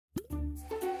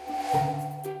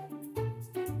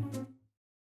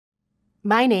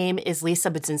My name is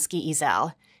Lisa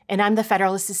Ezell, and I'm the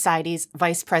Federalist Society's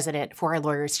Vice President for our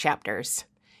Lawyers Chapters.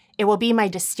 It will be my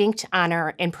distinct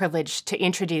honor and privilege to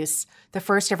introduce the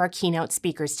first of our keynote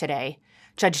speakers today,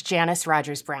 Judge Janice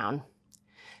Rodgers Brown.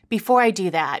 Before I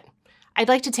do that, I'd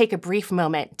like to take a brief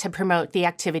moment to promote the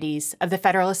activities of the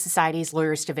Federalist Society's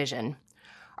Lawyers Division.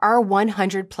 Our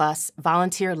 100-plus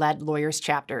volunteer-led Lawyers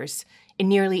Chapters in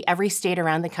nearly every state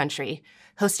around the country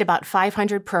host about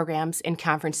 500 programs and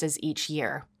conferences each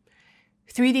year.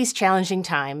 Through these challenging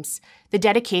times, the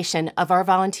dedication of our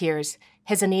volunteers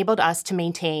has enabled us to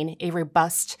maintain a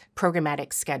robust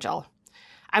programmatic schedule.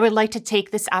 I would like to take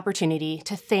this opportunity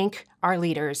to thank our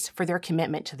leaders for their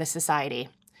commitment to the Society.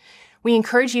 We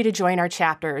encourage you to join our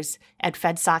chapters at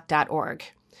fedsoc.org.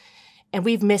 And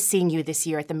we've missed seeing you this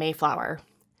year at the Mayflower.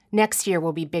 Next year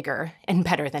will be bigger and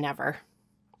better than ever.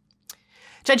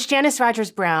 Judge Janice Rodgers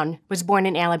Brown was born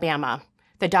in Alabama,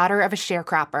 the daughter of a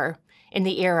sharecropper in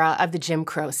the era of the Jim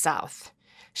Crow South.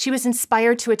 She was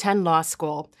inspired to attend law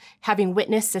school, having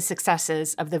witnessed the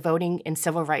successes of the voting and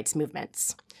civil rights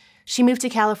movements. She moved to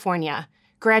California,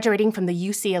 graduating from the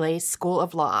UCLA School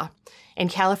of Law and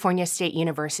California State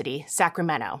University,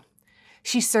 Sacramento.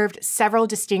 She served several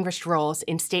distinguished roles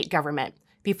in state government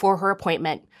before her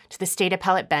appointment to the State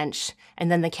Appellate Bench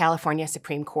and then the California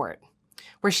Supreme Court,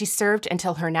 where she served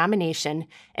until her nomination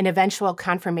and eventual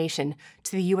confirmation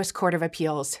to the U.S. Court of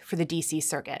Appeals for the D.C.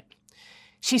 Circuit.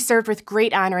 She served with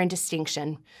great honor and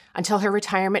distinction until her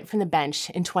retirement from the bench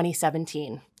in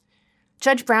 2017.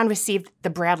 Judge Brown received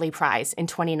the Bradley Prize in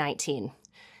 2019.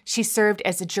 She served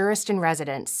as a jurist in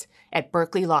residence at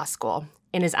Berkeley Law School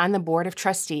and is on the board of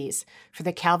trustees for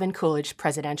the Calvin Coolidge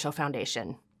Presidential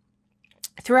Foundation.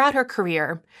 Throughout her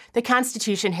career, the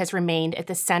Constitution has remained at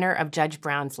the center of Judge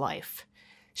Brown's life.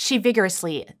 She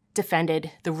vigorously defended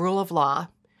the rule of law,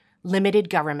 limited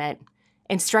government,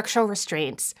 and structural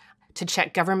restraints to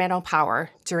check governmental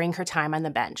power during her time on the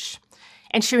bench.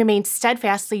 And she remains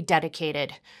steadfastly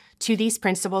dedicated to these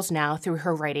principles now through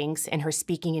her writings and her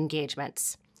speaking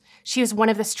engagements. She is one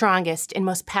of the strongest and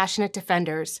most passionate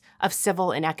defenders of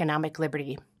civil and economic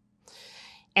liberty.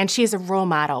 And she is a role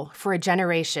model for a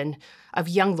generation of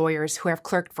young lawyers who have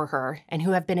clerked for her and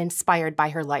who have been inspired by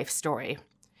her life story.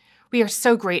 We are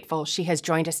so grateful she has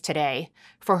joined us today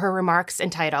for her remarks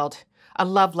entitled, A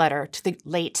Love Letter to the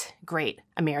Late, Great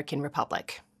American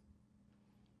Republic.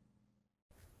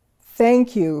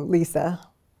 Thank you, Lisa,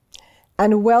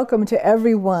 and welcome to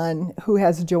everyone who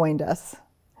has joined us.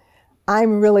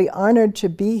 I'm really honored to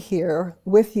be here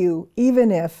with you, even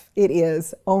if it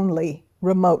is only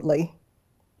remotely.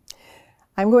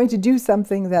 I'm going to do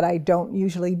something that I don't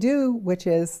usually do, which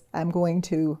is I'm going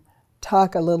to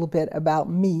talk a little bit about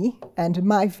me and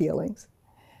my feelings.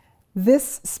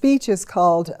 This speech is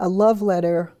called A Love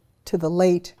Letter to the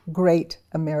Late, Great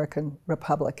American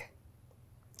Republic.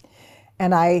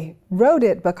 And I wrote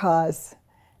it because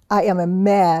I am a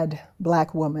mad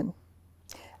Black woman.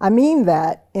 I mean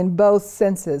that in both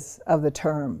senses of the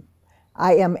term.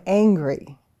 I am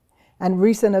angry, and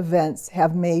recent events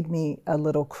have made me a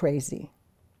little crazy.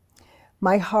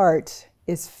 My heart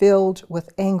is filled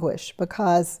with anguish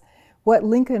because what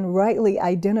Lincoln rightly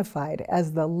identified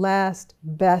as the last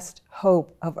best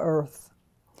hope of Earth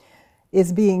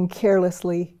is being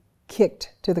carelessly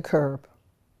kicked to the curb.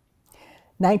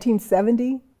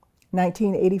 1970,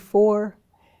 1984,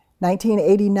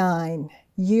 1989,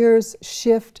 years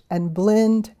shift and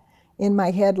blend in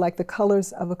my head like the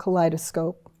colors of a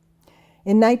kaleidoscope.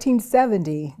 In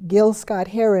 1970, Gil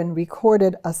Scott-Heron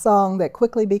recorded a song that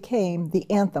quickly became the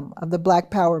anthem of the Black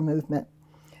Power movement.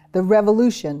 The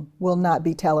revolution will not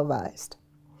be televised.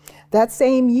 That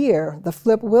same year, the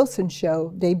Flip Wilson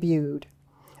Show debuted.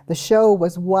 The show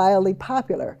was wildly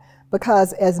popular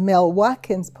because, as Mel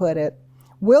Watkins put it,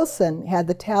 Wilson had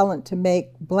the talent to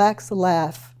make blacks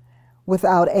laugh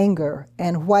without anger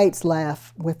and whites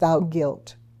laugh without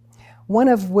guilt. One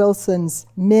of Wilson's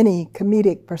many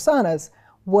comedic personas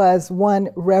was one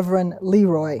Reverend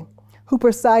Leroy, who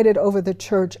presided over the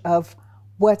church of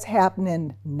What's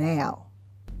Happening Now.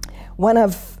 One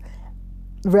of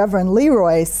Reverend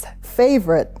Leroy's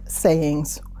favorite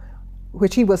sayings,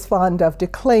 which he was fond of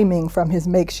declaiming from his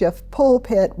makeshift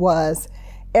pulpit, was,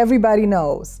 "Everybody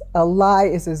knows a lie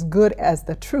is as good as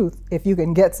the truth if you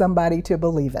can get somebody to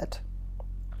believe it."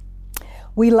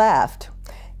 We laughed.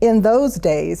 In those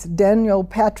days, Daniel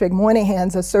Patrick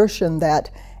Moynihan's assertion that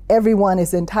everyone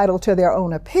is entitled to their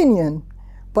own opinion,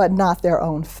 but not their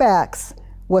own facts,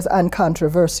 was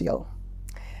uncontroversial.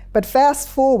 But fast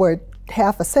forward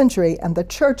half a century, and the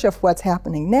church of What's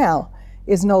Happening Now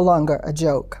is no longer a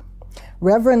joke.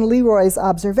 Reverend Leroy's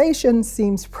observation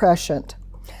seems prescient.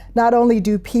 Not only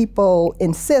do people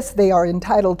insist they are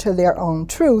entitled to their own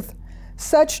truth,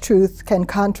 such truth can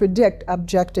contradict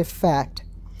objective fact.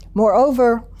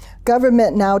 Moreover,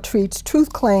 government now treats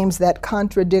truth claims that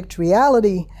contradict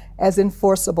reality as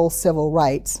enforceable civil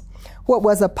rights. What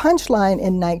was a punchline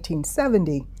in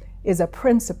 1970 is a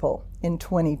principle in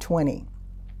 2020.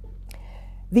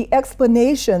 The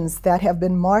explanations that have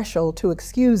been marshaled to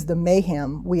excuse the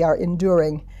mayhem we are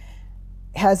enduring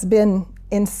has been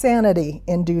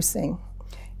insanity-inducing.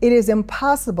 It is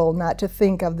impossible not to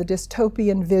think of the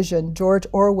dystopian vision George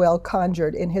Orwell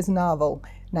conjured in his novel,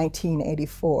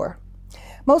 1984.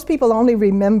 Most people only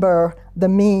remember the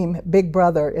meme, Big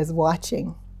Brother is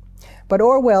watching. But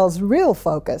Orwell's real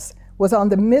focus was on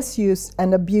the misuse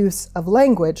and abuse of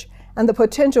language and the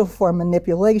potential for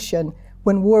manipulation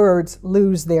when words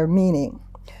lose their meaning.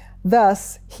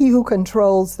 Thus, he who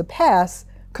controls the past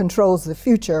controls the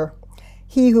future.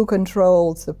 He who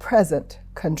controls the present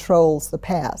controls the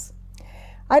past.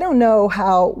 I don't know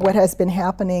how what has been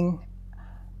happening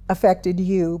affected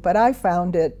you, but I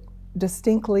found it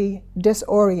distinctly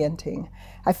disorienting.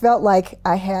 I felt like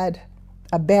I had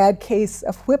a bad case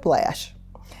of whiplash.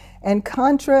 And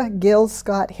contra Gil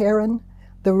Scott-Heron,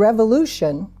 the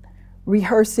revolution,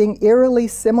 rehearsing eerily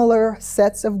similar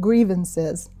sets of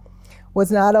grievances, was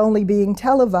not only being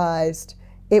televised,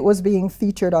 it was being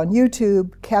featured on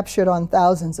YouTube, captured on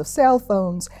thousands of cell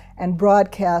phones, and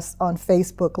broadcast on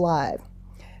Facebook Live.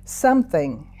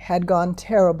 Something had gone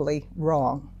terribly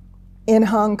wrong. In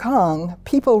Hong Kong,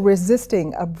 people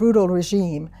resisting a brutal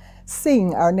regime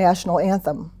sing our national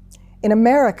anthem. In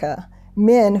America,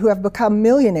 men who have become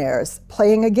millionaires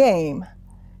playing a game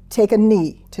take a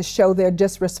knee to show their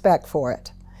disrespect for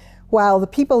it. While the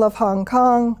people of Hong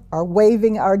Kong are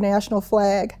waving our national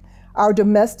flag, our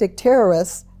domestic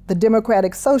terrorists, the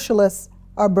democratic socialists,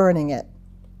 are burning it.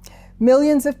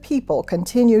 Millions of people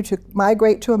continue to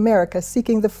migrate to America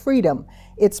seeking the freedom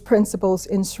its principles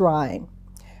enshrine.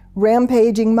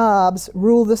 Rampaging mobs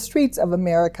rule the streets of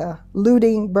America,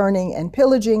 looting, burning, and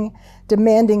pillaging,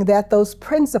 demanding that those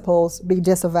principles be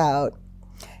disavowed.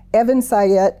 Evan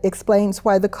Sayet explains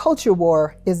why the culture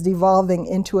war is devolving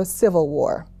into a civil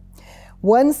war.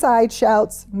 One side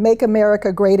shouts, "Make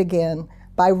America great again,"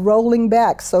 by rolling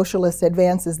back socialist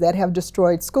advances that have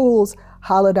destroyed schools,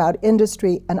 hollowed out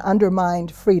industry, and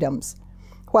undermined freedoms,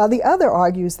 while the other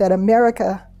argues that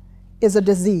America is a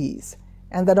disease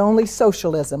and that only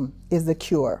socialism is the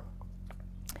cure.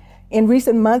 In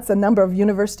recent months, a number of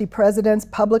university presidents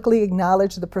publicly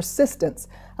acknowledged the persistence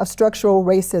of structural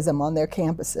racism on their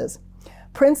campuses.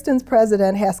 Princeton's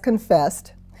president has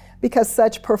confessed, because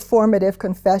such performative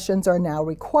confessions are now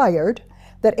required,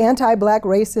 that anti-Black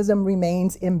racism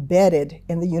remains embedded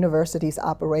in the university's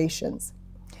operations.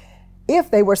 If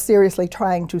they were seriously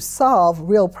trying to solve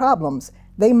real problems,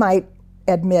 they might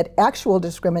admit actual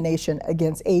discrimination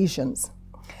against Asians.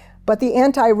 But the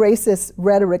anti-racist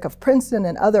rhetoric of Princeton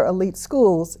and other elite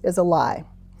schools is a lie.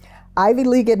 Ivy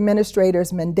League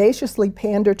administrators mendaciously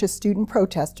pander to student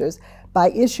protesters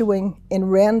by issuing, in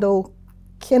Randall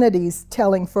Kennedy's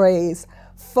telling phrase,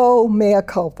 faux mea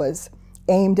culpas,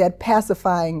 aimed at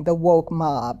pacifying the woke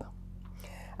mob.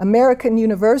 American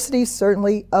universities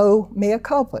certainly owe mea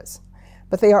culpas,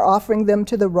 but they are offering them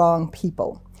to the wrong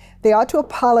people. They ought to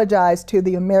apologize to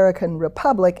the American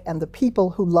Republic and the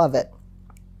people who love it.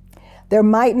 There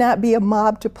might not be a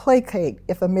mob to placate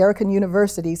if American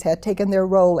universities had taken their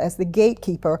role as the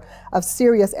gatekeeper of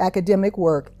serious academic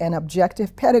work and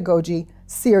objective pedagogy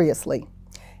seriously.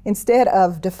 Instead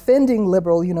of defending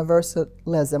liberal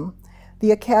universalism,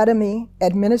 the academy,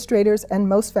 administrators, and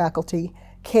most faculty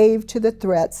caved to the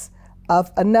threats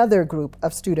of another group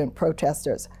of student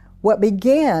protesters. What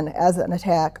began as an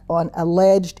attack on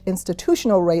alleged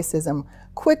institutional racism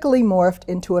quickly morphed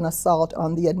into an assault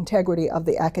on the integrity of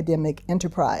the academic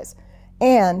enterprise,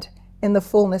 and, in the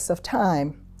fullness of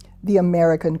time, the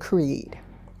American creed.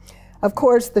 Of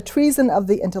course, the treason of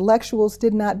the intellectuals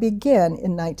did not begin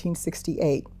in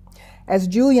 1968. As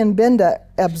Julian Benda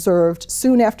observed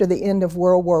soon after the end of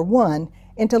World War I,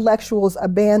 intellectuals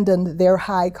abandoned their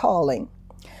high calling.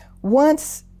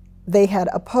 Once they had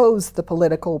opposed the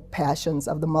political passions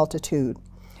of the multitude.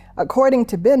 According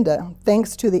to Benda,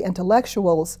 thanks to the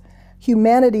intellectuals,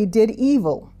 humanity did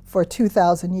evil for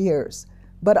 2,000 years,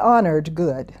 but honored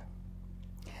good.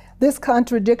 This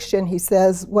contradiction, he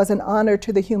says, was an honor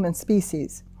to the human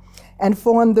species and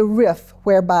formed the rift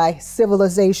whereby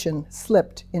civilization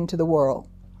slipped into the world.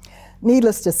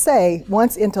 Needless to say,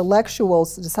 once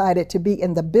intellectuals decided to be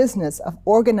in the business of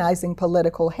organizing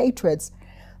political hatreds,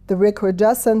 the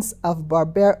recrudescence of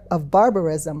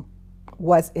barbarism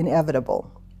was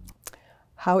inevitable.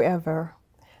 However,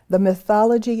 the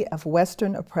mythology of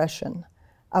Western oppression,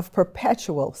 of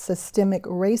perpetual systemic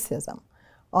racism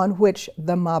on which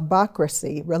the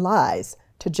mobocracy relies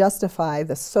to justify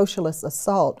the socialist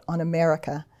assault on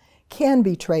America, can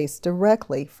be traced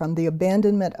directly from the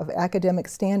abandonment of academic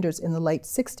standards in the late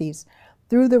 60s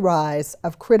through the rise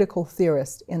of critical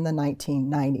theorists in the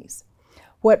 1990s.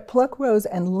 What Pluckrose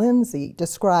and Lindsay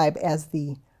describe as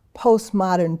the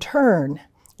postmodern turn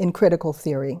in critical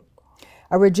theory,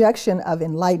 a rejection of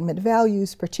Enlightenment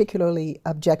values, particularly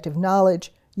objective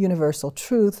knowledge, universal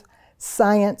truth,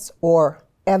 science, or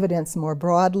evidence more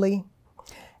broadly,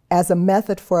 as a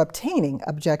method for obtaining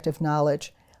objective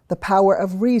knowledge, the power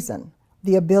of reason,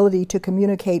 the ability to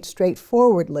communicate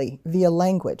straightforwardly via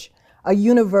language, a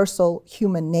universal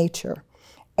human nature,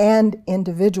 and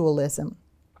individualism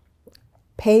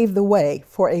pave the way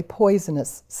for a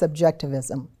poisonous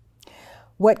subjectivism.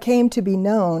 What came to be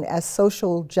known as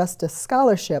social justice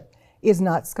scholarship is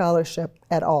not scholarship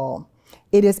at all.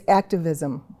 It is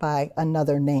activism by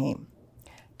another name.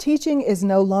 Teaching is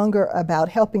no longer about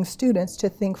helping students to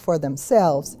think for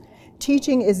themselves.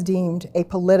 Teaching is deemed a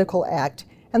political act,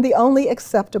 and the only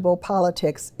acceptable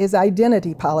politics is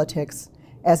identity politics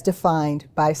as defined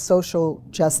by social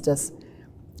justice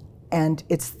and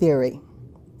its theory.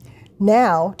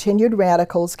 Now, tenured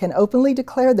radicals can openly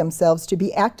declare themselves to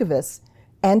be activists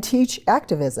and teach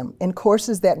activism in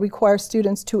courses that require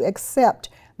students to accept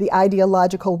the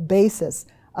ideological basis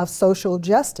of social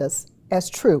justice as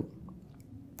true.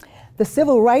 The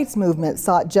civil rights movement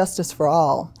sought justice for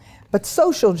all, but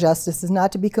social justice is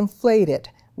not to be conflated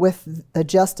with the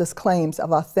justice claims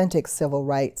of authentic civil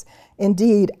rights.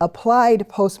 Indeed, applied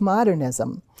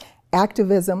postmodernism,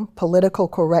 activism, political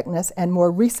correctness, and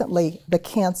more recently, the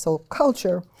cancel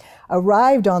culture,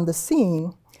 arrived on the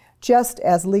scene just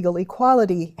as legal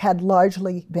equality had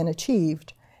largely been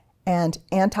achieved, and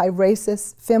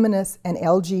anti-racist, feminist, and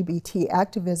LGBT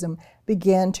activism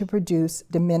began to produce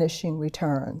diminishing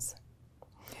returns.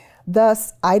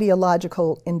 Thus,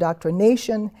 ideological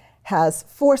indoctrination has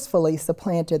forcefully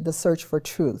supplanted the search for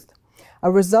truth, a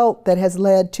result that has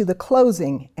led to the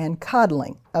closing and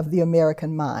coddling of the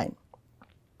American mind.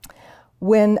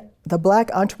 When the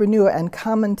Black entrepreneur and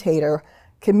commentator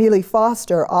Camille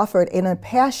Foster offered an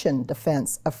impassioned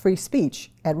defense of free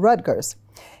speech at Rutgers,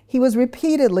 he was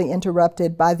repeatedly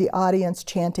interrupted by the audience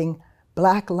chanting,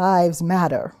 "Black Lives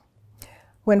Matter."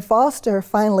 When Foster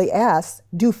finally asked,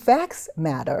 "Do facts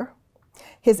matter?"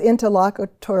 his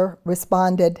interlocutor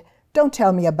responded, "Don't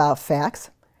tell me about facts.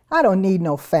 I don't need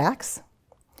no facts."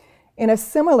 In a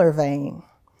similar vein,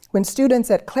 when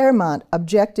students at Claremont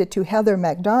objected to Heather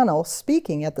McDonald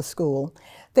speaking at the school,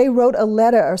 they wrote a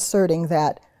letter asserting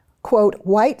that, quote,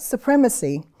 "white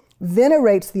supremacy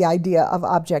venerates the idea of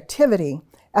objectivity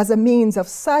as a means of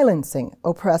silencing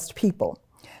oppressed people."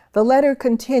 The letter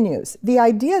continues, "The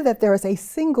idea that there is a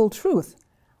single truth,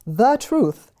 the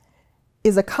truth,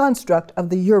 is a construct of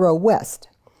the Euro-West.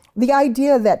 The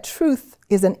idea that truth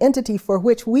is an entity for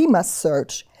which we must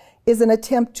search is an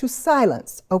attempt to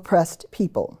silence oppressed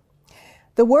people."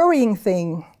 The worrying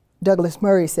thing, Douglas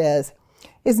Murray says,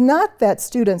 is not that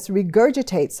students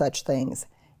regurgitate such things,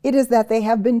 it is that they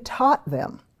have been taught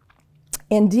them.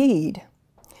 Indeed,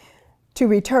 to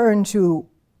return to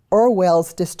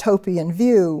Orwell's dystopian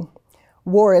view,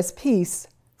 war is peace,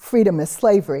 freedom is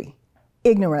slavery,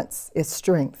 ignorance is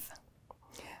strength.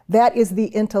 That is the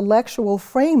intellectual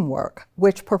framework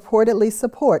which purportedly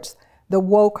supports the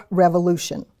woke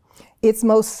revolution. Its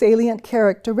most salient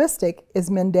characteristic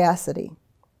is mendacity.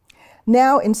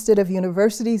 Now, instead of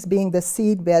universities being the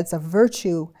seedbeds of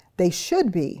virtue they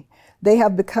should be, they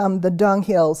have become the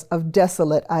dunghills of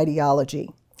desolate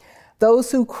ideology.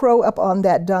 Those who crow up on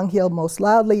that dunghill most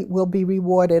loudly will be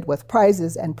rewarded with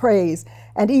prizes and praise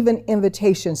and even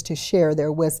invitations to share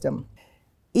their wisdom.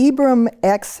 Ibram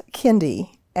X. Kendi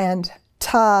and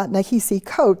Ta-Nehisi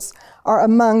Coates are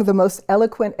among the most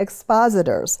eloquent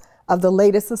expositors of the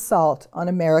latest assault on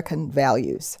American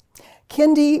values.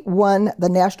 Kendi won the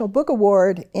National Book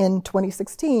Award in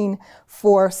 2016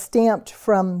 for Stamped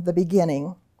from the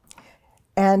Beginning,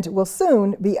 and will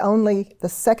soon be only the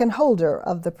second holder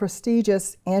of the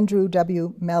prestigious Andrew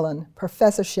W. Mellon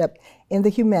Professorship in the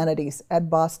Humanities at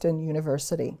Boston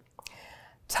University.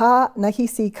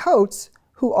 Ta-Nehisi Coates,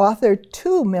 who authored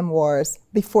 2 memoirs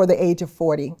before the age of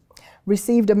 40,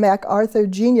 received a MacArthur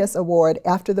Genius Award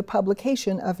after the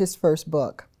publication of his first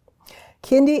book.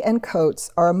 Kendi and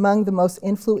Coates are among the most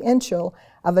influential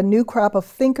of a new crop of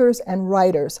thinkers and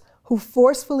writers who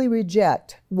forcefully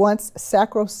reject once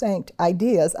sacrosanct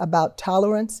ideas about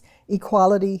tolerance,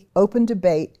 equality, open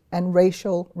debate, and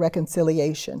racial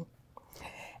reconciliation.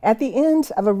 At the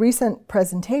end of a recent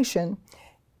presentation,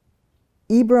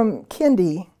 Ibram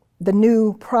Kendi, the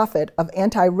new prophet of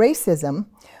anti-racism,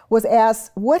 was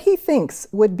asked what he thinks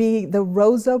would be the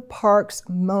Rosa Parks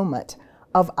moment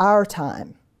of our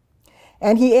time.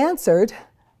 And he answered,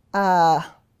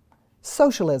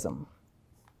 socialism.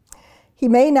 He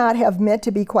may not have meant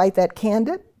to be quite that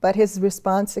candid, but his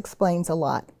response explains a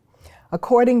lot.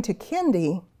 According to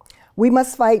Kendi, we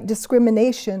must fight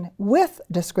discrimination with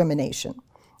discrimination,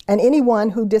 and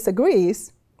anyone who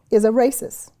disagrees is a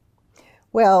racist.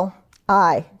 Well,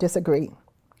 I disagree.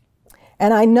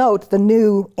 And I note the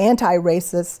new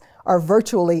anti-racists are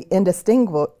virtually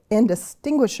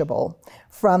indistinguishable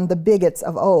from the bigots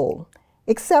of old,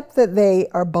 except that they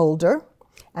are bolder,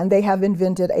 and they have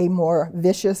invented a more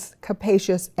vicious,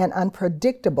 capacious, and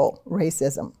unpredictable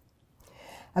racism.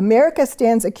 America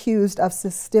stands accused of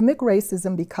systemic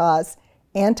racism because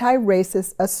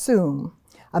anti-racists assume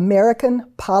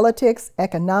American politics,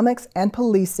 economics, and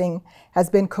policing has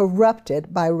been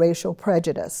corrupted by racial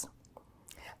prejudice.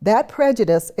 That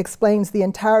prejudice explains the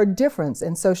entire difference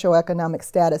in socioeconomic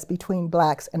status between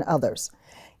blacks and others.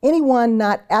 Anyone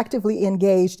not actively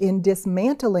engaged in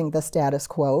dismantling the status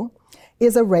quo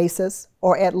is a racist,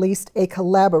 or at least a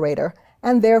collaborator,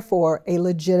 and therefore a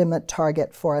legitimate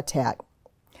target for attack.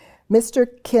 Mr.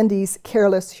 Kendi's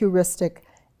careless heuristic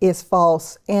is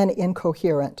false and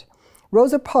incoherent.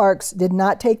 Rosa Parks did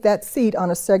not take that seat on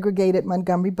a segregated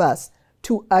Montgomery bus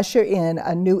to usher in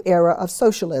a new era of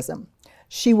socialism.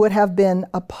 She would have been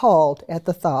appalled at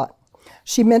the thought.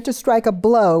 She meant to strike a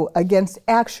blow against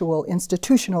actual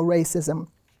institutional racism.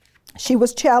 She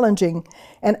was challenging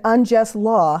an unjust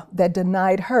law that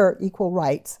denied her equal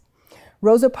rights.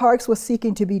 Rosa Parks was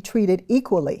seeking to be treated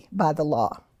equally by the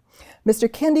law. Mr.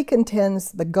 Kendi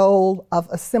contends the goal of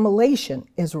assimilation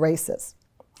is racist.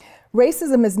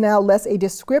 Racism is now less a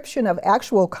description of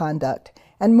actual conduct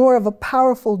and more of a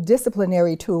powerful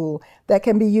disciplinary tool that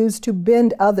can be used to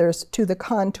bend others to the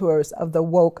contours of the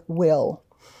woke will.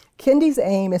 Kendi's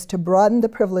aim is to broaden the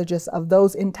privileges of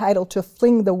those entitled to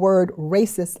fling the word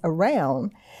racist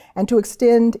around and to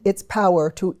extend its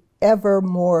power to ever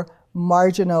more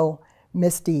marginal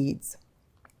misdeeds.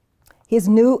 His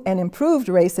new and improved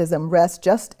racism rests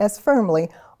just as firmly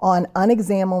on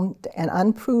unexamined and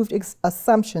unproved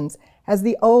assumptions as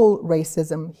the old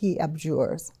racism he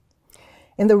abjures.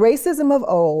 In the racism of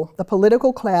old, the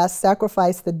political class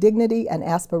sacrificed the dignity and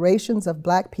aspirations of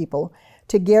black people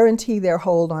to guarantee their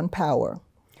hold on power.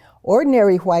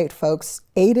 Ordinary white folks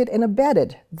aided and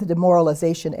abetted the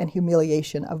demoralization and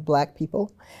humiliation of black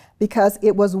people because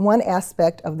it was one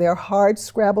aspect of their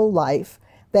hard-scrabble life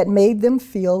that made them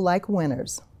feel like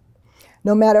winners.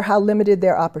 No matter how limited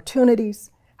their opportunities,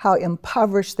 how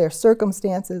impoverished their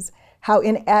circumstances, how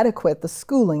inadequate the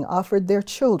schooling offered their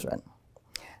children,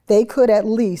 they could at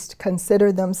least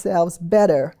consider themselves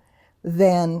better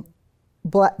than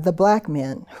the black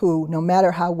men who, no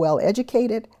matter how well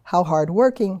educated, how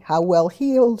hardworking, how well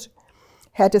heeled,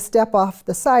 had to step off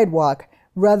the sidewalk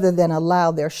rather than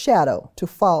allow their shadow to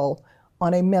fall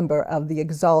on a member of the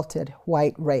exalted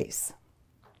white race.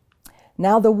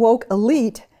 Now the woke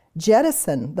elite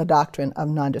jettison the doctrine of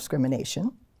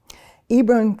non-discrimination.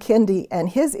 Ibram Kendi and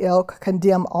his ilk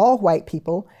condemn all white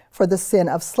people for the sin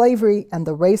of slavery and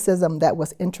the racism that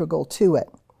was integral to it.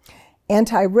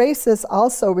 Anti-racists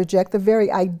also reject the very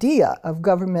idea of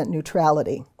government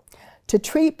neutrality. To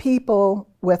treat people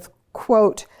with,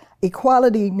 quote,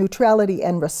 equality, neutrality,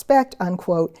 and respect,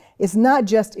 unquote, is not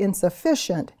just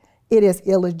insufficient, it is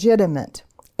illegitimate,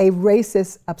 a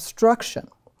racist obstruction.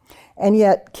 And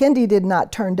yet, Kendi did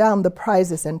not turn down the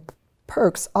prizes and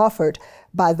perks offered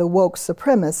by the woke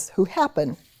supremacists who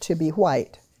happen to be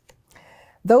white.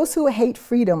 Those who hate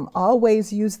freedom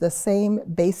always use the same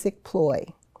basic ploy.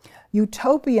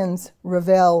 Utopians,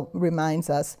 Ezell reminds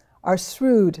us, are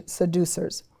shrewd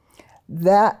seducers.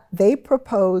 That they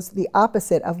propose the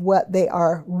opposite of what they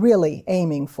are really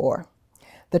aiming for.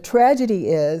 The tragedy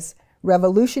is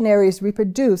revolutionaries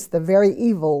reproduce the very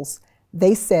evils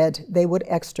they said they would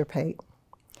extirpate.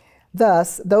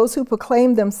 Thus, those who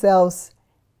proclaim themselves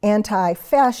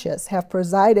anti-fascists have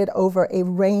presided over a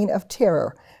reign of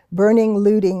terror, burning,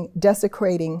 looting,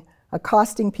 desecrating,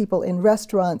 accosting people in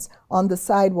restaurants, on the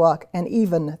sidewalk, and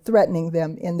even threatening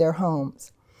them in their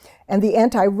homes. And the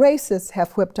anti-racists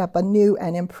have whipped up a new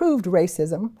and improved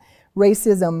racism,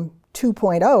 racism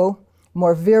 2.0,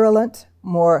 more virulent,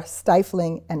 more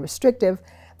stifling and restrictive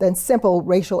than simple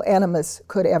racial animus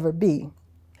could ever be.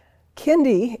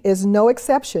 Kendi is no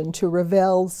exception to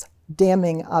Ezell's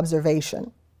damning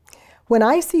observation. When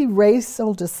I see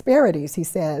racial disparities, he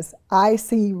says, I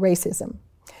see racism.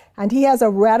 and he has a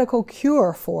radical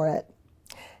cure for it.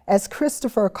 As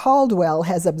Christopher Caldwell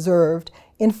has observed,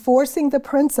 enforcing the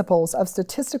principles of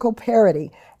statistical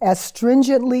parity as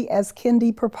stringently as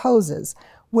Kendi proposes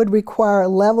would require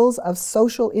levels of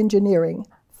social engineering,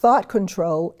 thought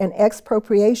control, and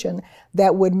expropriation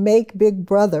that would make Big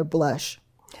Brother blush.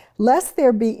 Lest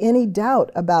there be any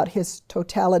doubt about his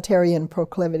totalitarian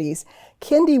proclivities,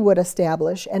 Kendi would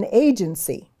establish an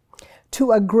agency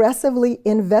to aggressively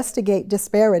investigate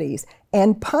disparities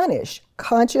and punish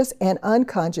conscious and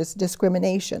unconscious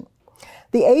discrimination.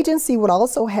 The agency would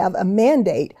also have a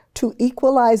mandate to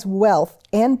equalize wealth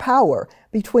and power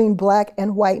between Black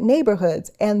and white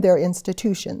neighborhoods and their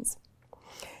institutions.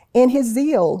 In his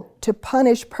zeal to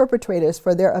punish perpetrators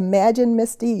for their imagined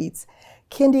misdeeds,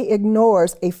 Kendi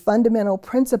ignores a fundamental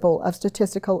principle of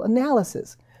statistical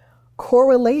analysis.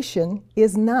 Correlation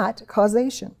is not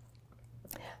causation.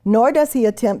 Nor does he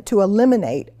attempt to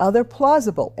eliminate other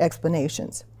plausible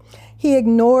explanations. He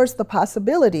ignores the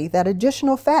possibility that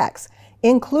additional facts,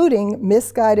 including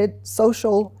misguided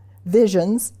social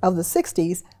visions of the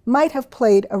 60s, might have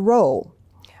played a role.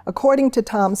 According to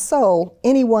Tom Sowell,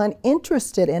 anyone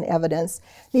interested in evidence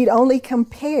need only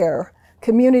compare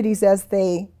communities as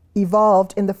they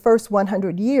evolved in the first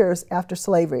 100 years after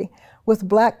slavery with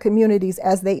Black communities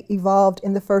as they evolved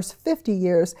in the first 50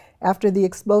 years after the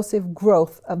explosive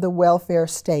growth of the welfare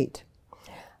state.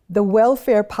 The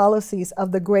welfare policies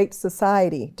of the Great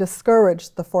Society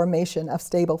discouraged the formation of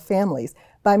stable families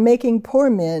by making poor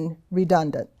men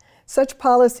redundant. Such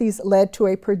policies led to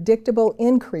a predictable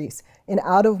increase in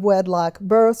out-of-wedlock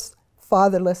births,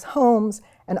 fatherless homes,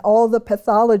 and all the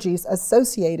pathologies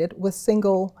associated with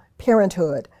single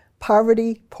parenthood,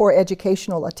 poverty, poor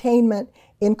educational attainment,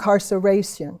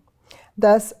 incarceration.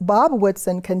 Thus, Bob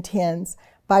Woodson contends,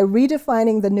 by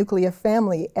redefining the nuclear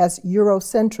family as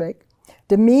Eurocentric,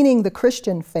 demeaning the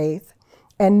Christian faith,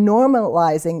 and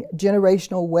normalizing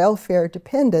generational welfare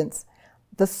dependence,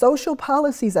 the social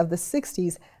policies of the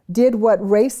 60s did what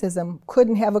racism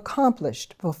couldn't have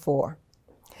accomplished before.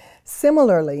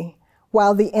 Similarly,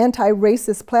 while the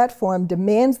anti-racist platform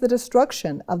demands the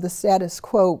destruction of the status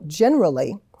quo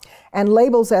generally, and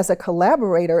labels as a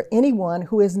collaborator anyone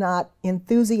who is not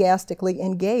enthusiastically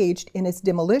engaged in its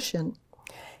demolition,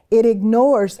 it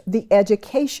ignores the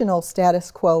educational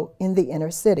status quo in the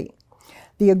inner city.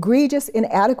 The egregious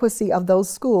inadequacy of those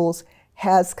schools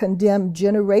has condemned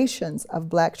generations of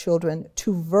Black children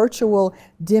to virtual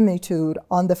demitude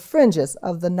on the fringes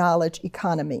of the knowledge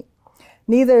economy.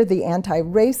 Neither the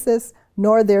anti-racists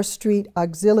nor their street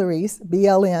auxiliaries,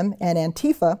 BLM and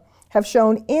Antifa, have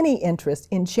shown any interest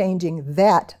in changing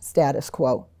that status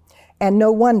quo. And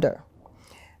no wonder.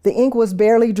 The ink was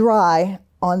barely dry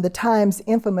on the Times'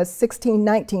 infamous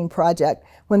 1619 project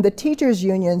when the teachers'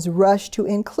 unions rushed to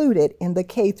include it in the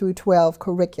K-12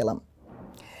 curriculum.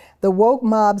 The woke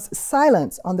mob's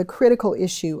silence on the critical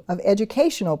issue of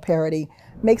educational parity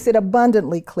makes it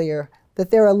abundantly clear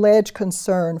that their alleged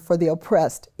concern for the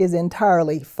oppressed is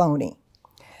entirely phony.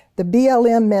 The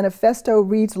BLM manifesto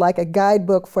reads like a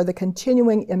guidebook for the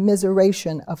continuing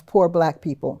immiseration of poor Black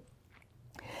people.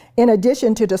 In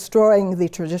addition to destroying the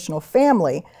traditional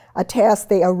family, a task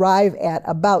they arrive at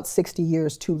about 60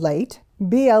 years too late,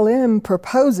 BLM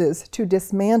proposes to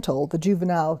dismantle the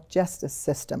juvenile justice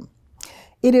system.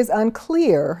 It is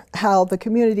unclear how the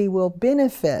community will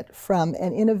benefit from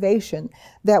an innovation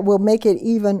that will make it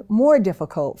even more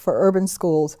difficult for urban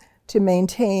schools to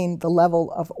maintain the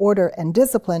level of order and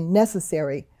discipline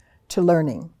necessary to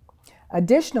learning.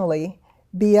 Additionally,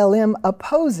 BLM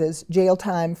opposes jail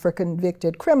time for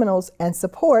convicted criminals and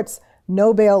supports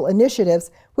no-bail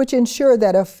initiatives which ensure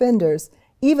that offenders,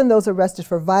 even those arrested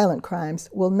for violent crimes,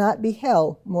 will not be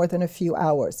held more than a few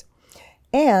hours.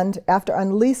 And after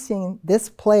unleashing this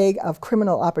plague of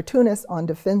criminal opportunists on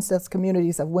defenseless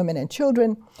communities of women and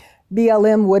children,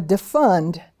 BLM would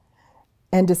defund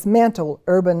and dismantle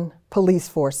urban police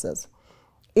forces.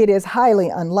 It is highly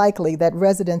unlikely that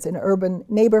residents in urban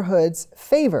neighborhoods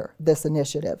favor this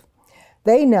initiative.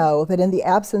 They know that in the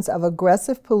absence of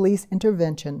aggressive police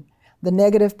intervention, the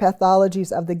negative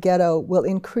pathologies of the ghetto will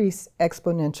increase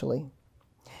exponentially.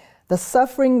 The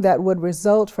suffering that would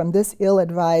result from this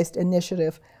ill-advised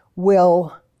initiative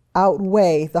will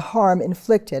outweigh the harm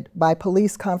inflicted by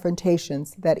police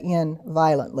confrontations that end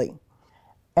violently.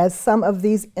 As some of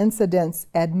these incidents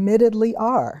admittedly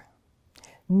are,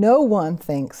 no one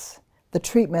thinks the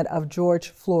treatment of George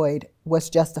Floyd was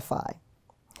justified.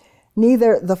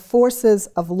 Neither the forces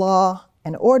of law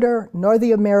and order nor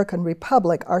the American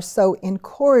Republic are so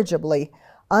incorrigibly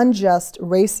unjust,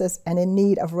 racist, and in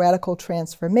need of radical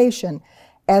transformation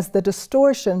as the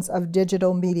distortions of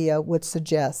digital media would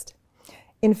suggest.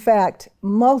 In fact,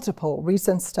 multiple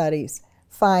recent studies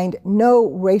find no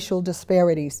racial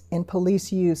disparities in police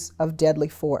use of deadly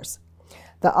force.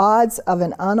 The odds of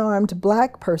an unarmed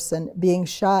black person being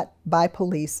shot by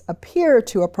police appear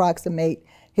to approximate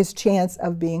his chance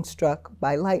of being struck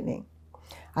by lightning.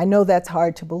 I know that's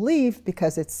hard to believe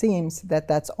because it seems that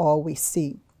that's all we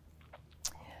see.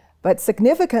 But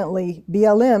significantly,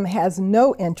 BLM has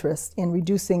no interest in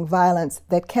reducing violence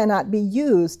that cannot be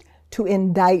used to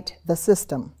indict the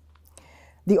system.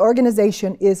 The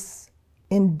organization is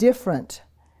indifferent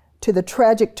to the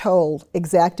tragic toll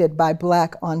exacted by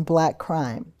black-on-black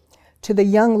crime, to the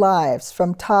young lives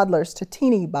from toddlers to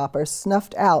teeny boppers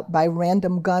snuffed out by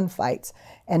random gunfights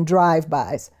and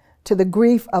drive-bys, to the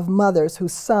grief of mothers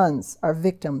whose sons are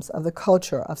victims of the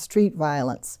culture of street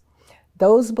violence.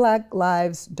 Those black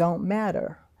lives don't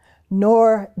matter,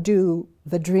 nor do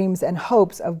the dreams and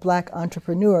hopes of black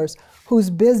entrepreneurs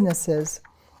whose businesses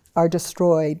are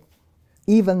destroyed,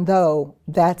 even though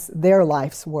that's their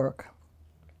life's work.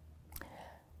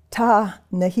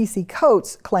 Ta-Nehisi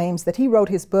Coates claims that he wrote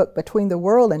his book, Between the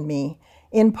World and Me,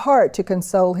 in part to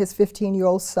console his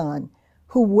 15-year-old son,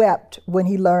 who wept when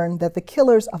he learned that the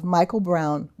killers of Michael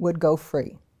Brown would go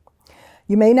free.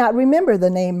 You may not remember the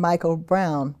name Michael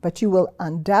Brown, but you will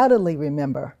undoubtedly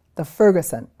remember the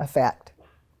Ferguson effect.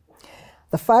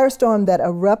 The firestorm that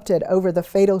erupted over the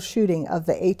fatal shooting of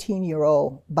the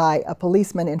 18-year-old by a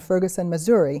policeman in Ferguson,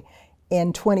 Missouri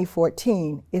in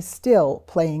 2014 is still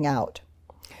playing out.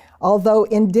 Although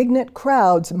indignant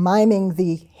crowds miming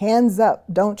the hands up,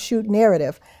 don't shoot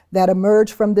narrative that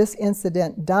emerged from this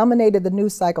incident dominated the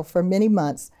news cycle for many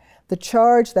months, the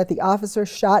charge that the officer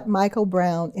shot Michael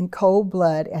Brown in cold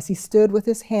blood as he stood with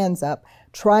his hands up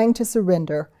trying to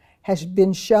surrender has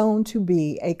been shown to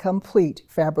be a complete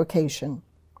fabrication.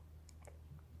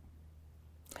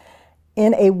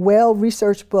 In a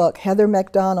well-researched book, Heather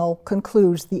McDonald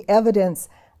concludes the evidence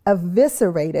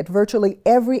eviscerated virtually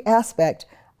every aspect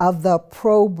of the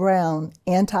pro-Brown,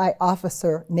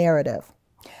 anti-officer narrative.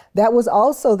 That was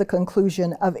also the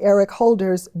conclusion of Eric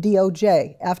Holder's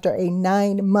DOJ after a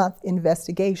 9-month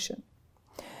investigation.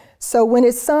 So when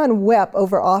his son wept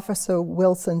over Officer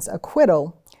Wilson's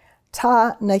acquittal,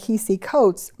 Ta-Nehisi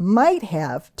Coates might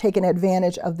have taken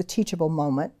advantage of the teachable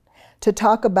moment to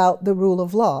talk about the rule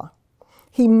of law.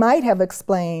 He might have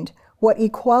explained what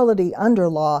equality under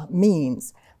law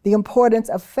means, the importance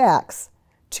of facts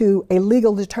to a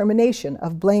legal determination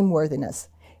of blameworthiness.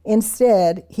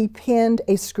 Instead, he penned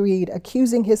a screed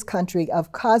accusing his country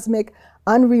of cosmic,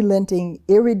 unrelenting,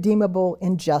 irredeemable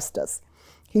injustice.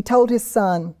 He told his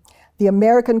son, the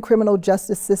American criminal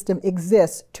justice system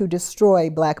exists to destroy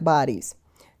black bodies.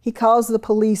 He calls the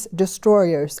police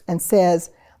destroyers and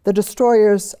says the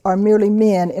destroyers are merely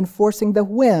men enforcing the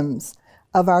whims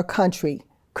of our country,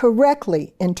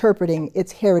 correctly interpreting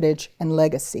its heritage and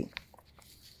legacy.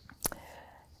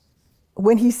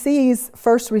 When he sees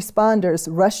first responders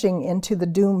rushing into the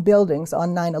doomed buildings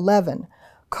on 9/11,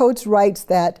 Coates writes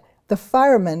that the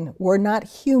firemen were not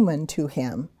human to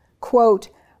him. Quote,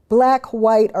 black,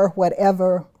 white, or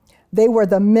whatever, they were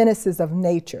the menaces of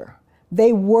nature.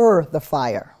 They were the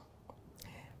fire.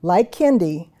 Like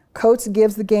Kendi, Coates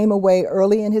gives the game away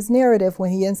early in his narrative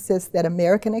when he insists that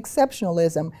American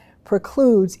exceptionalism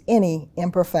precludes any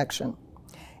imperfection.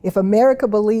 If America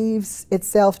believes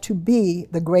itself to be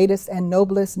the greatest and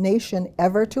noblest nation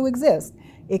ever to exist,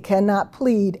 it cannot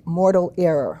plead mortal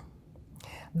error.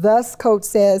 Thus, Coates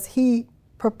says he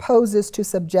proposes to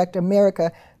subject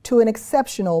America to an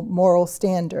exceptional moral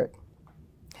standard.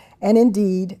 And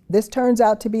indeed, this turns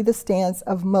out to be the stance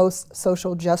of most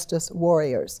social justice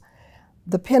warriors,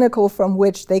 the pinnacle from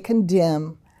which they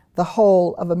condemn the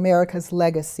whole of America's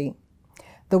legacy.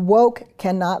 The woke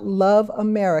cannot love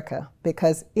America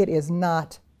because it is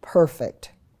not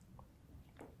perfect.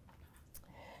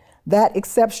 That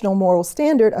exceptional moral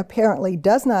standard apparently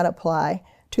does not apply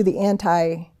to the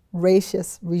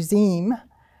anti-racist regime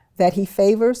that he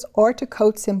favors, or to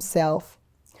Coates himself,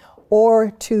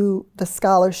 or to the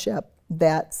scholarship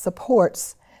that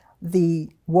supports the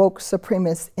woke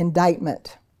supremacist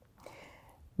indictment.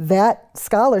 That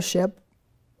scholarship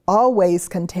always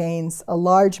contains a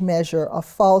large measure of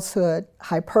falsehood,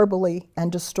 hyperbole,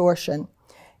 and distortion,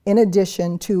 in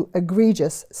addition to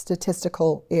egregious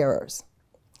statistical errors.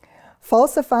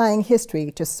 Falsifying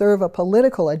history to serve a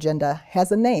political agenda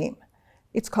has a name.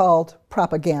 It's called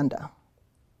propaganda.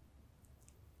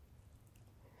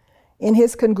 In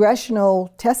his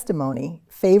congressional testimony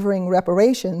favoring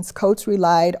reparations, Coates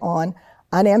relied on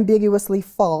unambiguously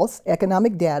false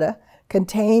economic data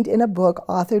contained in a book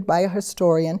authored by a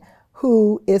historian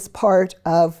who is part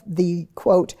of the,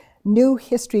 quote, New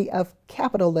History of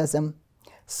Capitalism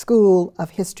School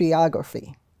of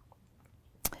Historiography.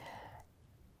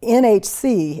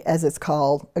 NHC, as it's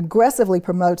called, aggressively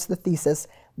promotes the thesis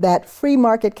that free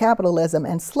market capitalism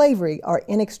and slavery are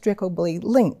inextricably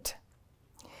linked.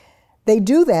 They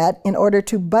do that in order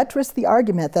to buttress the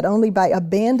argument that only by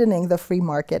abandoning the free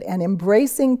market and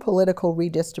embracing political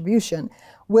redistribution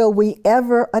will we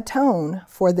ever atone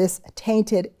for this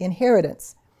tainted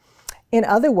inheritance. In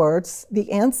other words,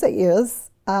 the answer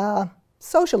is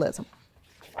socialism.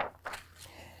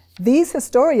 These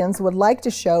historians would like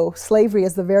to show slavery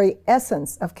as the very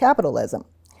essence of capitalism,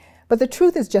 but the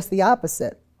truth is just the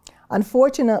opposite.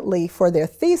 Unfortunately for their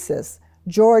thesis,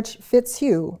 George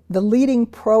Fitzhugh, the leading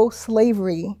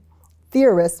pro-slavery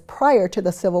theorist prior to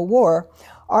the Civil War,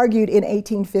 argued in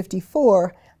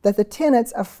 1854 that the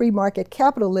tenets of free market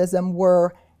capitalism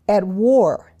were at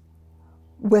war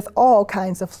with all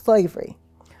kinds of slavery,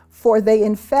 for they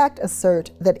in fact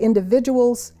assert that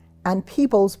individuals and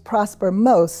peoples prosper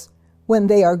most when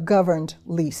they are governed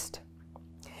least.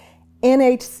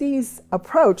 NHC's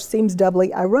approach seems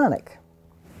doubly ironic.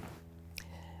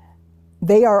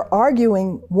 They are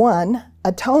arguing, one,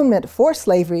 atonement for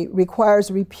slavery requires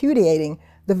repudiating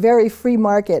the very free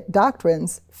market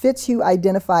doctrines Fitzhugh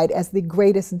identified as the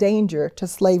greatest danger to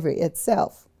slavery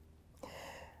itself.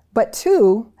 But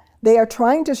two, they are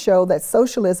trying to show that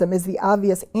socialism is the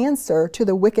obvious answer to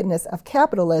the wickedness of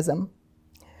capitalism,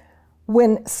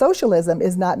 when socialism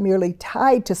is not merely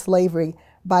tied to slavery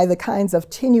by the kinds of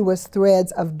tenuous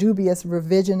threads of dubious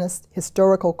revisionist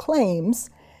historical claims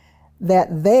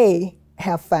that they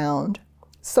have found.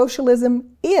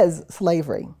 Socialism is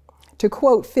slavery. To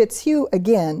quote Fitzhugh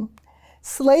again,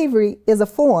 slavery is a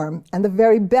form, and the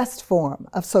very best form,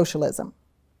 of socialism.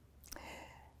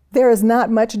 There is not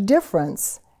much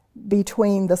difference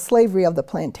between the slavery of the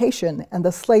plantation and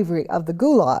the slavery of the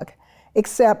gulag,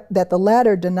 except that the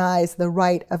latter denies the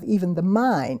right of even the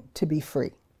mind to be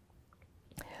free.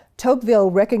 Tocqueville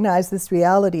recognized this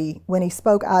reality when he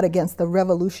spoke out against the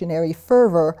revolutionary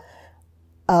fervor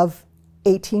of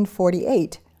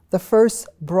 1848, the first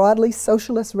broadly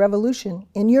socialist revolution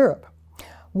in Europe,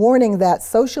 warning that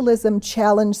socialism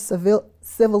challenged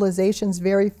civilization's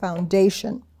very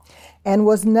foundation and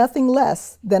was nothing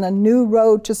less than a new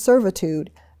road to servitude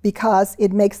because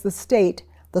it makes the state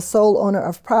the sole owner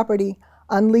of property,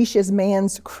 unleashes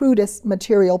man's crudest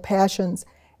material passions,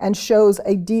 and shows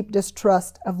a deep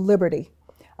distrust of liberty,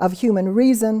 of human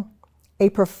reason, a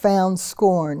profound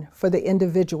scorn for the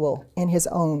individual in his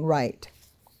own right.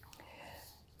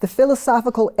 The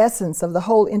philosophical essence of the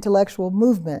whole intellectual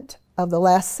movement of the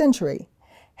last century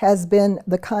has been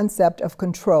the concept of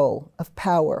control, of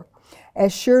power,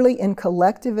 as surely in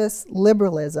collectivist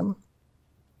liberalism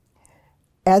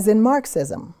as in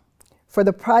Marxism. For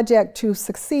the project to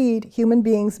succeed, human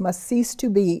beings must cease to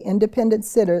be independent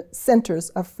centers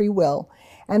of free will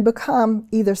and become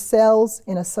either cells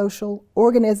in a social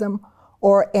organism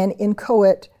or an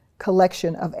inchoate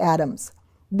collection of atoms.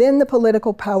 Then the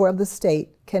political power of the state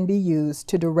can be used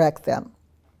to direct them.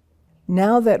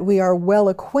 Now that we are well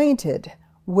acquainted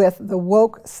with the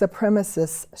woke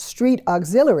supremacist street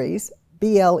auxiliaries,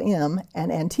 BLM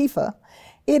and Antifa,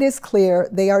 it is clear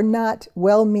they are not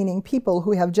well-meaning people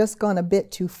who have just gone a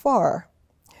bit too far.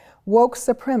 Woke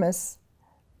supremacists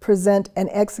present an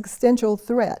existential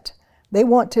threat. They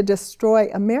want to destroy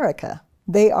America.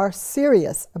 They are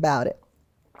serious about it.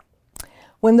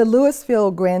 When the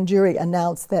Louisville grand jury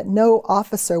announced that no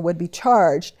officer would be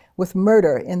charged with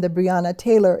murder in the Breonna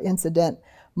Taylor incident,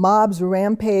 mobs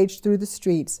rampaged through the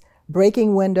streets,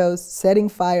 breaking windows, setting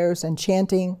fires, and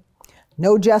chanting,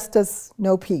 "No justice,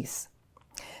 no peace."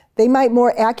 They might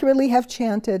more accurately have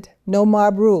chanted, "No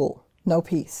mob rule, no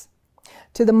peace."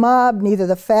 To the mob, neither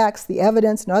the facts, the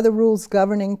evidence, nor the rules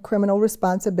governing criminal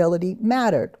responsibility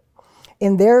mattered.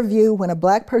 In their view, when a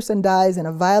black person dies in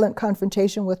a violent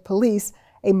confrontation with police,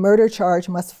 a murder charge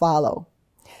must follow.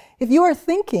 If you are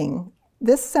thinking,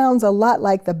 this sounds a lot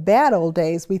like the bad old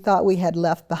days we thought we had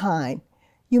left behind,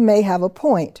 you may have a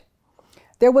point.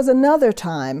 There was another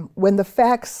time when the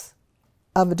facts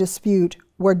of a dispute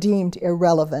were deemed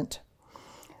irrelevant.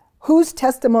 Whose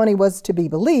testimony was to be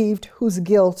believed, whose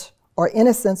guilt or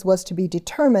innocence was to be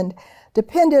determined,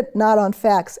 depended not on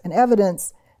facts and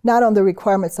evidence, not on the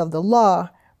requirements of the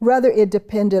law, rather it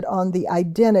depended on the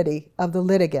identity of the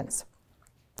litigants.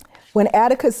 When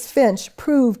Atticus Finch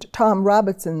proved Tom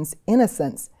Robinson's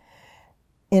innocence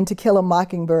in To Kill a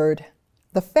Mockingbird,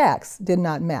 the facts did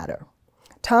not matter.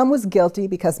 Tom was guilty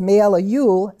because Mayella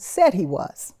Ewell said he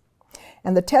was.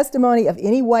 and the testimony of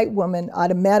any white woman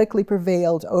automatically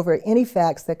prevailed over any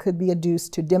facts that could be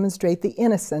adduced to demonstrate the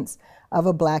innocence of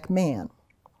a black man.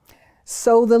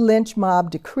 So the lynch mob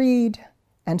decreed,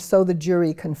 and so the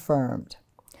jury confirmed.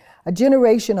 A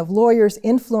generation of lawyers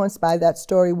influenced by that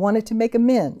story wanted to make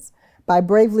amends by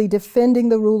bravely defending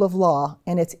the rule of law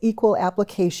and its equal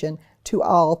application to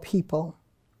all people.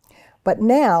 But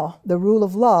now, the rule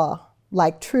of law,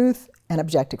 like truth and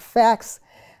objective facts,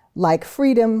 like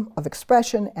freedom of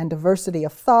expression and diversity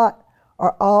of thought,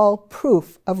 are all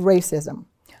proof of racism,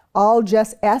 all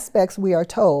just aspects, we are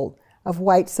told, of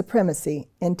white supremacy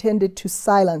intended to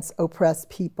silence oppressed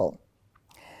people.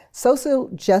 Social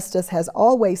justice has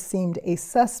always seemed a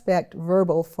suspect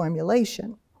verbal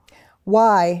formulation.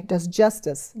 Why does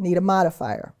justice need a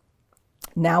modifier?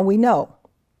 Now we know.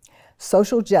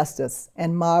 Social justice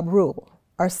and mob rule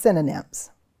are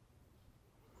synonyms.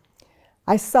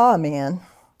 I saw a man,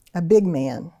 a big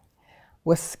man,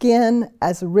 with skin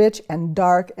as rich and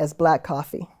dark as black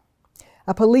coffee.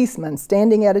 A policeman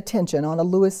standing at attention on a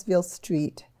Louisville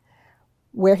street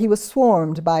where he was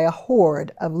swarmed by a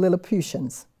horde of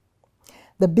Lilliputians.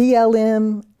 The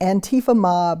BLM Antifa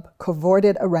mob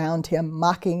cavorted around him,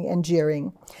 mocking and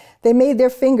jeering. They made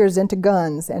their fingers into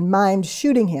guns and mimed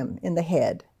shooting him in the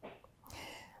head.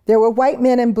 There were white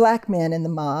men and black men in the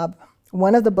mob.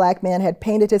 One of the black men had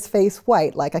painted his face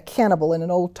white like a cannibal in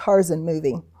an old Tarzan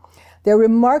movie. Their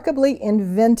remarkably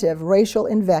inventive racial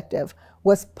invective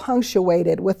was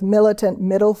punctuated with militant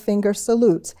middle finger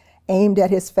salutes aimed at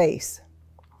his face.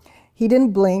 He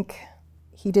didn't blink,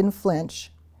 he didn't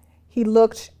flinch. He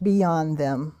looked beyond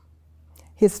them,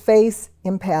 his face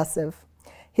impassive,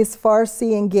 his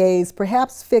far-seeing gaze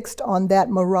perhaps fixed on that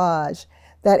mirage,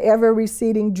 that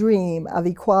ever-receding dream of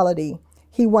equality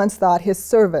he once thought his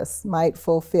service might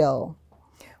fulfill.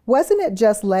 Wasn't it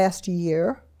just last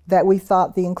year that we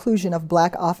thought the inclusion of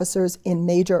black officers in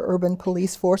major urban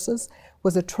police forces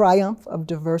was a triumph of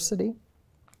diversity?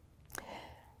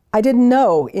 I didn't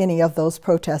know any of those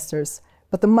protesters,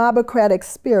 but the mobocratic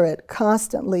spirit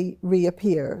constantly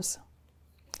reappears.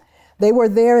 They were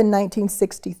there in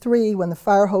 1963 when the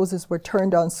fire hoses were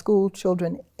turned on school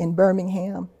children in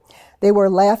Birmingham. They were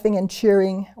laughing and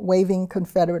cheering, waving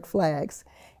Confederate flags.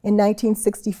 In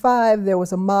 1965, there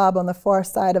was a mob on the far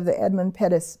side of the Edmund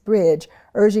Pettus Bridge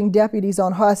urging deputies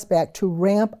on horseback to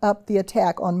ramp up the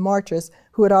attack on marchers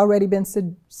who had already been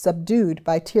subdued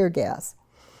by tear gas.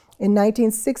 In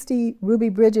 1960, Ruby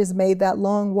Bridges made that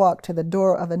long walk to the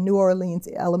door of a New Orleans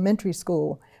elementary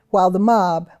school, while the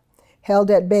mob,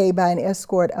 held at bay by an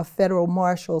escort of federal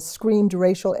marshals, screamed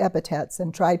racial epithets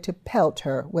and tried to pelt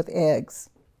her with eggs.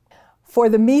 For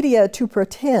the media to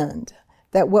pretend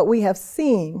that what we have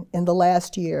seen in the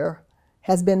last year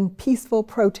has been peaceful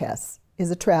protests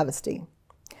is a travesty.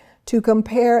 To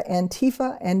compare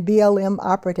Antifa and BLM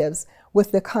operatives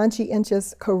with the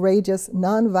conscientious, courageous,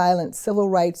 nonviolent civil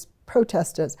rights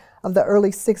protesters of the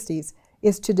early 60s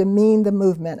is to demean the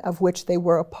movement of which they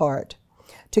were a part.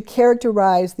 To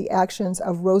characterize the actions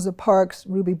of Rosa Parks,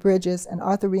 Ruby Bridges, and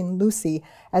Arthurine Lucy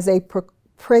as a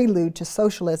prelude to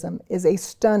socialism is a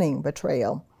stunning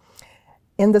betrayal.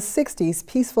 In the 60s,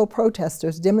 peaceful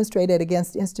protesters demonstrated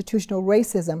against institutional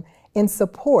racism in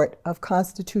support of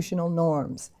constitutional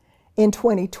norms. In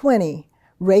 2020,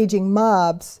 raging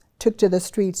mobs took to the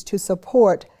streets to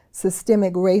support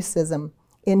systemic racism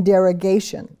in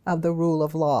derogation of the rule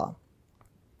of law.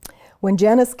 When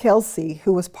Janice Kelsey,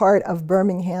 who was part of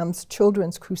Birmingham's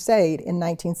Children's Crusade in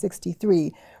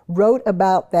 1963, wrote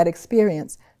about that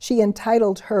experience, she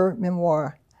entitled her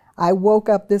memoir, "I Woke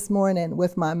Up This Morning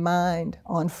with My Mind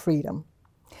on Freedom."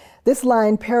 This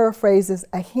line paraphrases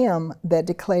a hymn that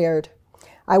declared,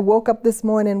 "I woke up this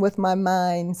morning with my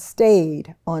mind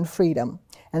stayed on freedom."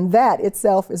 And that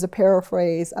itself is a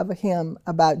paraphrase of a hymn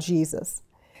about Jesus.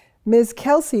 Ms.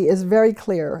 Kelsey is very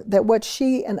clear that what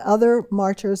she and other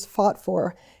marchers fought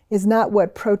for is not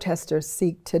what protesters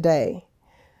seek today.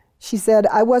 She said,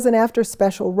 "I wasn't after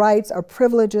special rights or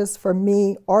privileges for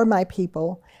me or my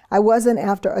people. I wasn't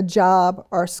after a job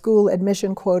or school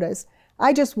admission quotas.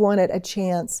 I just wanted a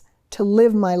chance to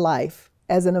live my life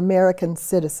as an American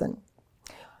citizen."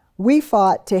 We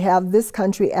fought to have this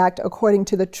country act according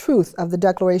to the truth of the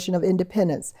Declaration of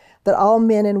Independence, that all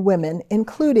men and women,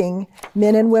 including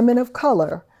men and women of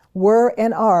color, were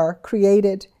and are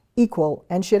created equal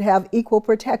and should have equal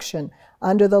protection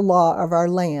under the law of our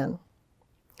land.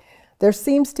 There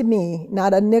seems to me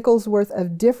not a nickel's worth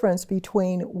of difference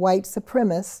between white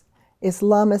supremacists,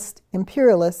 Islamist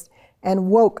imperialists,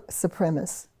 and woke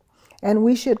supremacists, and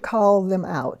we should call them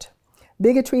out.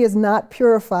 Bigotry is not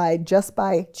purified just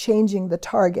by changing the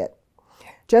target.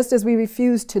 Just as we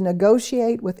refuse to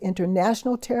negotiate with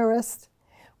international terrorists,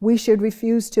 we should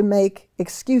refuse to make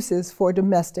excuses for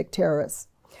domestic terrorists.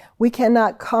 We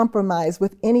cannot compromise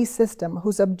with any system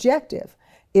whose objective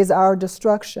is our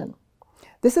destruction.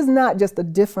 This is not just a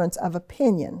difference of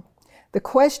opinion. The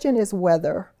question is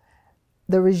whether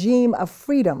the regime of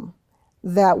freedom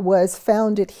that was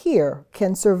founded here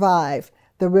can survive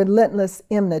the relentless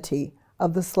enmity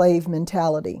of the slave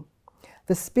mentality.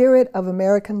 The spirit of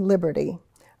American liberty,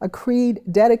 a creed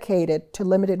dedicated to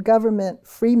limited government,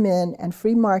 free men, and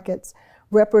free markets,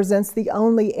 represents the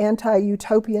only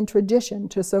anti-utopian tradition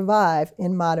to survive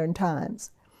in modern times.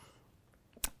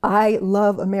 I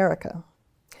love America.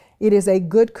 It is a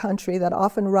good country that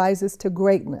often rises to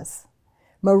greatness,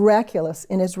 miraculous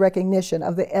in its recognition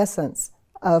of the essence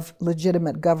of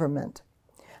legitimate government.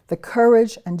 The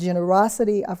courage and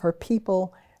generosity of her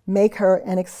people make her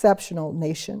an exceptional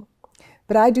nation.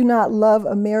 But I do not love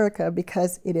America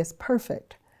because it is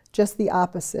perfect, just the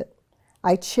opposite.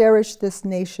 I cherish this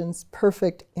nation's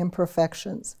perfect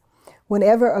imperfections.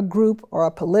 Whenever a group or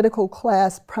a political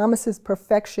class promises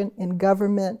perfection in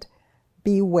government,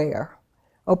 beware.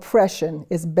 Oppression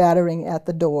is battering at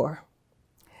the door.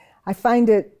 I find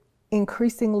it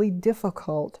increasingly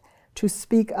difficult to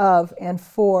speak of and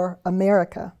for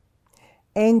America.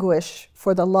 Anguish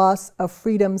for the loss of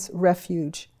freedom's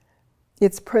refuge.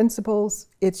 Its principles,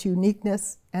 its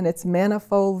uniqueness, and its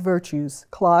manifold virtues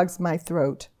clogs my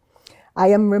throat. I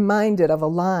am reminded of a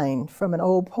line from an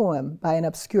old poem by an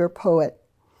obscure poet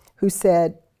who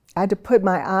said, "I had to put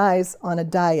my eyes on a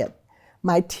diet.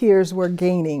 My tears were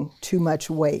gaining too much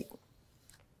weight."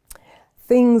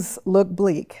 Things look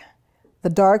bleak. The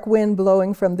dark wind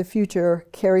blowing from the future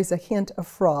carries a hint of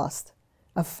frost,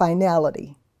 of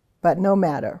finality, but no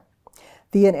matter.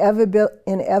 The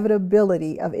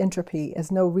inevitability of entropy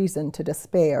is no reason to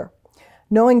despair.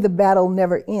 Knowing the battle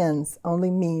never ends only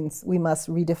means we must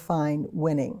redefine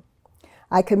winning.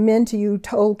 I commend to you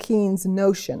Tolkien's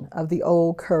notion of the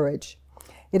old courage.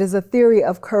 It is a theory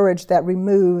of courage that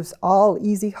removes all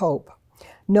easy hope,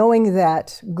 knowing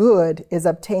that good is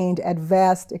obtained at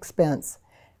vast expense,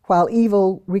 while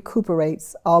evil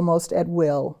recuperates almost at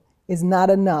will, is not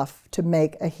enough to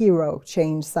make a hero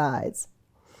change sides.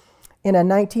 In a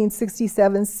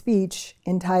 1967 speech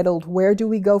entitled, "Where Do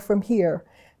We Go From Here?"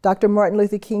 Dr. Martin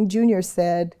Luther King Jr.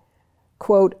 said,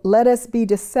 quote, "Let us be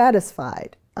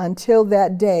dissatisfied until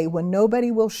that day when nobody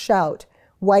will shout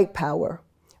white power,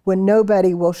 when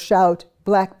nobody will shout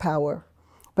black power,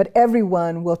 but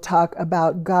everyone will talk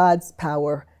about God's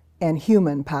power and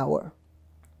human power."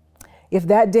 If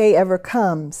that day ever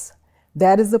comes,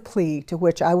 that is a plea to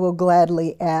which I will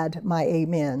gladly add my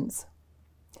amens.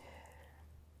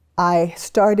 I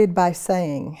started by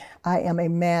saying I am a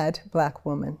mad black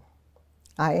woman.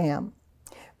 I am.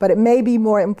 But it may be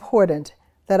more important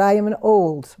that I am an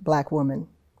old black woman.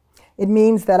 It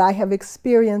means that I have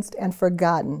experienced and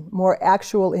forgotten more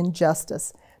actual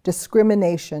injustice,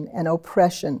 discrimination, and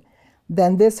oppression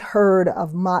than this herd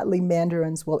of motley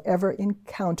mandarins will ever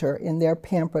encounter in their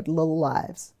pampered little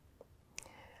lives.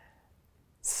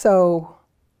 So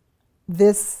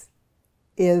this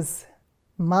is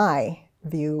my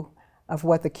view of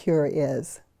what the cure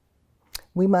is.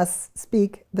 We must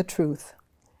speak the truth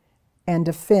and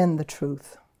defend the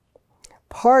truth.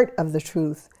 Part of the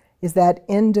truth is that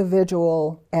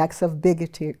individual acts of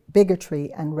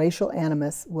bigotry and racial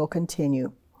animus will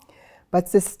continue. But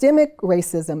systemic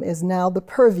racism is now the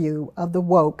purview of the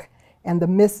woke and the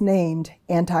misnamed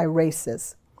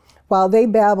anti-racists. While they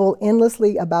babble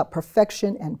endlessly about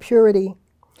perfection and purity,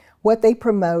 what they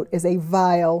promote is a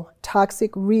vile,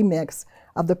 toxic remix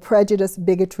of the prejudice,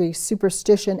 bigotry,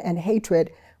 superstition, and hatred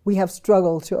we have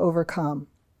struggled to overcome.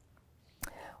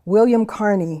 William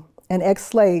Carney, an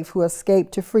ex-slave who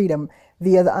escaped to freedom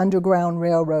via the Underground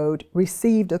Railroad,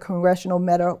 received a Congressional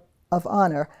Medal of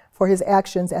Honor for his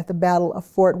actions at the Battle of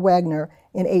Fort Wagner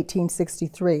in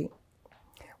 1863.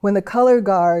 When the color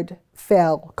guard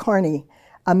fell, Carney,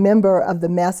 a member of the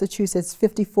Massachusetts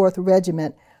 54th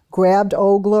Regiment, grabbed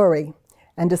Old Glory,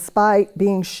 and despite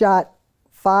being shot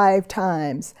 5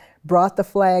 times, brought the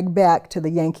flag back to the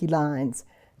Yankee lines,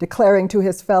 declaring to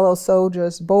his fellow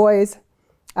soldiers, "Boys,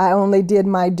 I only did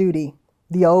my duty.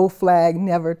 The old flag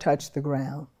never touched the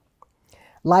ground."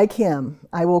 Like him,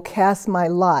 I will cast my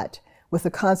lot with the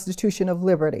Constitution of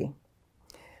Liberty,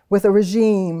 with a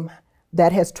regime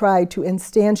that has tried to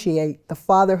instantiate the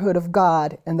fatherhood of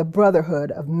God and the brotherhood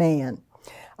of man.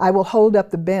 I will hold up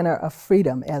the banner of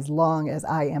freedom as long as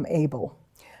I am able,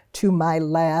 to my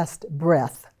last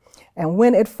breath. And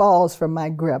when it falls from my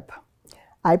grip,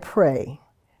 I pray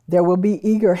there will be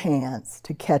eager hands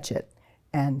to catch it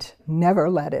and never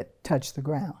let it touch the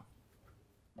ground.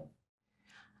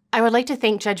 I would like to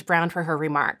thank Judge Brown for her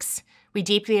remarks. We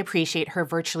deeply appreciate her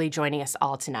virtually joining us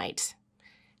all tonight.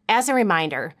 As a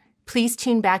reminder, please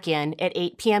tune back in at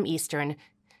 8 p.m. Eastern,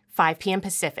 5 p.m.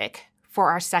 Pacific for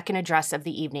our second address of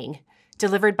the evening,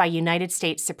 delivered by United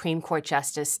States Supreme Court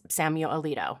Justice Samuel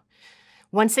Alito.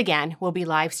 Once again, we'll be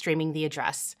live streaming the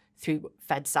address through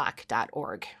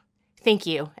fedsoc.org. Thank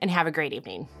you, and have a great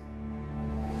evening.